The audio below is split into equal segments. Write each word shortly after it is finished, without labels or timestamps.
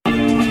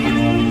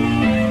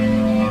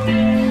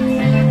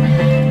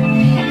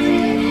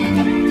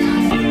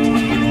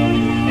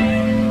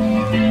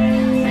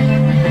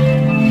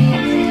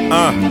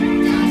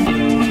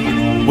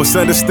What's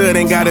understood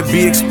ain't gotta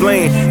be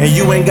explained, and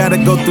you ain't gotta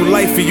go through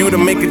life for you to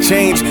make a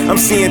change. I'm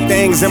seeing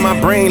things in my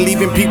brain,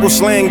 leaving people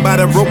slang by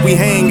the rope we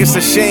hang. It's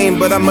a shame,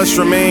 but I must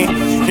remain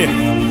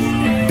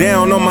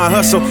down on my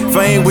hustle. If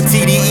I ain't with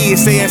TDE,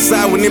 it's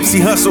ASI with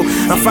Nipsey Hussle.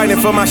 I'm fighting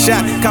for my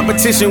shot.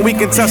 Competition, we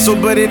can tussle,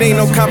 but it ain't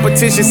no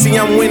competition. See,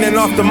 I'm winning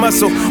off the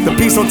muscle. The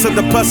piece onto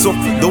the puzzle,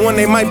 the one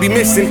they might be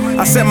missing.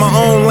 I set my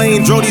own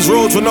lane, drove these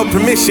roads with no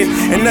permission,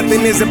 and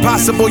nothing is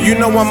impossible. You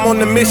know I'm on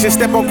the mission.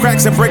 Step on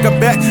cracks and break a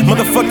back.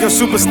 Motherfuck your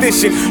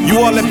superstition. You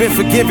all have been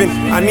forgiven.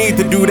 I need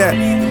to do that.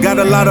 Got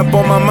a lot up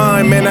on my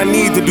mind, man. I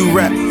need to do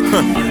rap.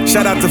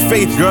 Shout out to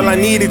Faith, girl. I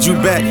needed you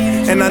back,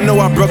 and I know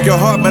I broke your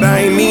heart, but I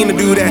ain't mean to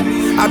do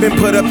that. I've been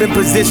put up in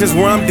positions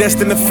where I'm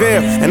destined to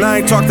fail, and I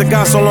ain't talked to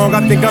God so long,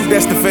 I think I'm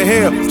destined for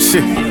hell.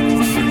 Shit,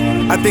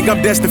 I think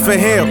I'm destined for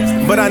hell,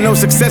 but I know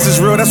success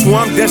is real, that's where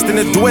I'm destined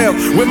to dwell.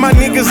 With my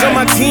niggas on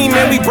my team,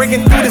 man, we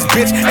breaking through this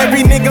bitch.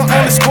 Every nigga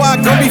on the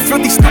squad gon' be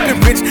filthy, stupid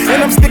rich,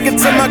 and I'm sticking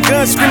to my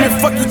gun, screaming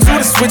fuck you to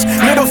the switch.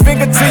 Middle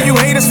finger to you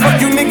haters, fuck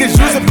you niggas,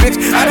 use a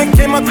bitch. I done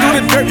came out through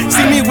the dirt,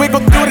 see me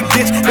wiggle through the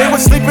ditch. They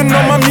was sleeping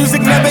on my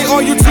music, now they all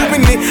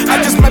YouTubing it.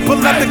 I just might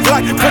pull out the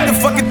Glock, put the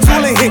fucking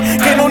tool in hit.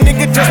 Can't no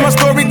nigga judge my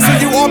story till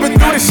you all been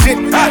through the shit.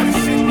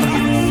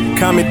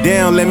 Calm it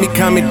down, let me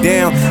calm it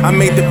down. I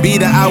made the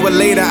beat, an hour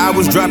later I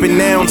was dropping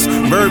nouns.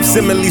 Verbs,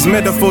 similes,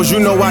 metaphors, you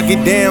know I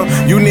get down.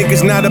 You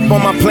niggas not up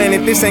on my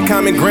planet, this ain't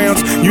common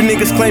grounds. You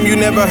niggas claim you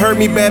never heard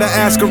me, better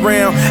ask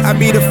around. I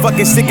be the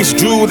fucking sickest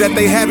jewel that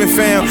they haven't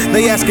found.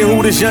 They asking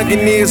who this youngin'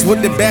 is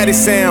with the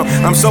baddest sound.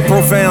 I'm so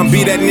profound,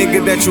 be that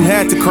nigga that you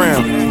had to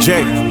crown.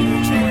 Jay.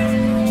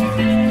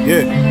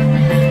 Yeah.